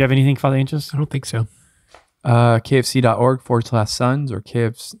 Do you have anything, Father Angels? I don't think so. kfc.org/sons or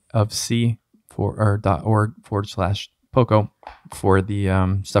kfc.org/Poco for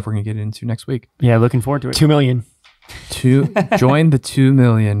the stuff we're going to get into next week. Yeah, looking forward to it. 2 million. Join the 2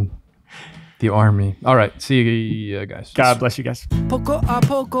 million. The army. All right. See you guys. God bless you guys. Poco a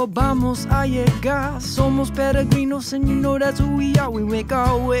poco vamos a llegar. Somos peregrinos and you know that's who we are. We make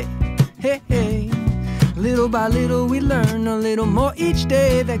our way. Hey, hey. Little by little we learn a little more each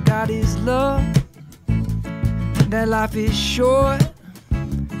day that God is love. That life is short.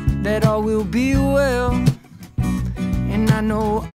 That all will be well. And I know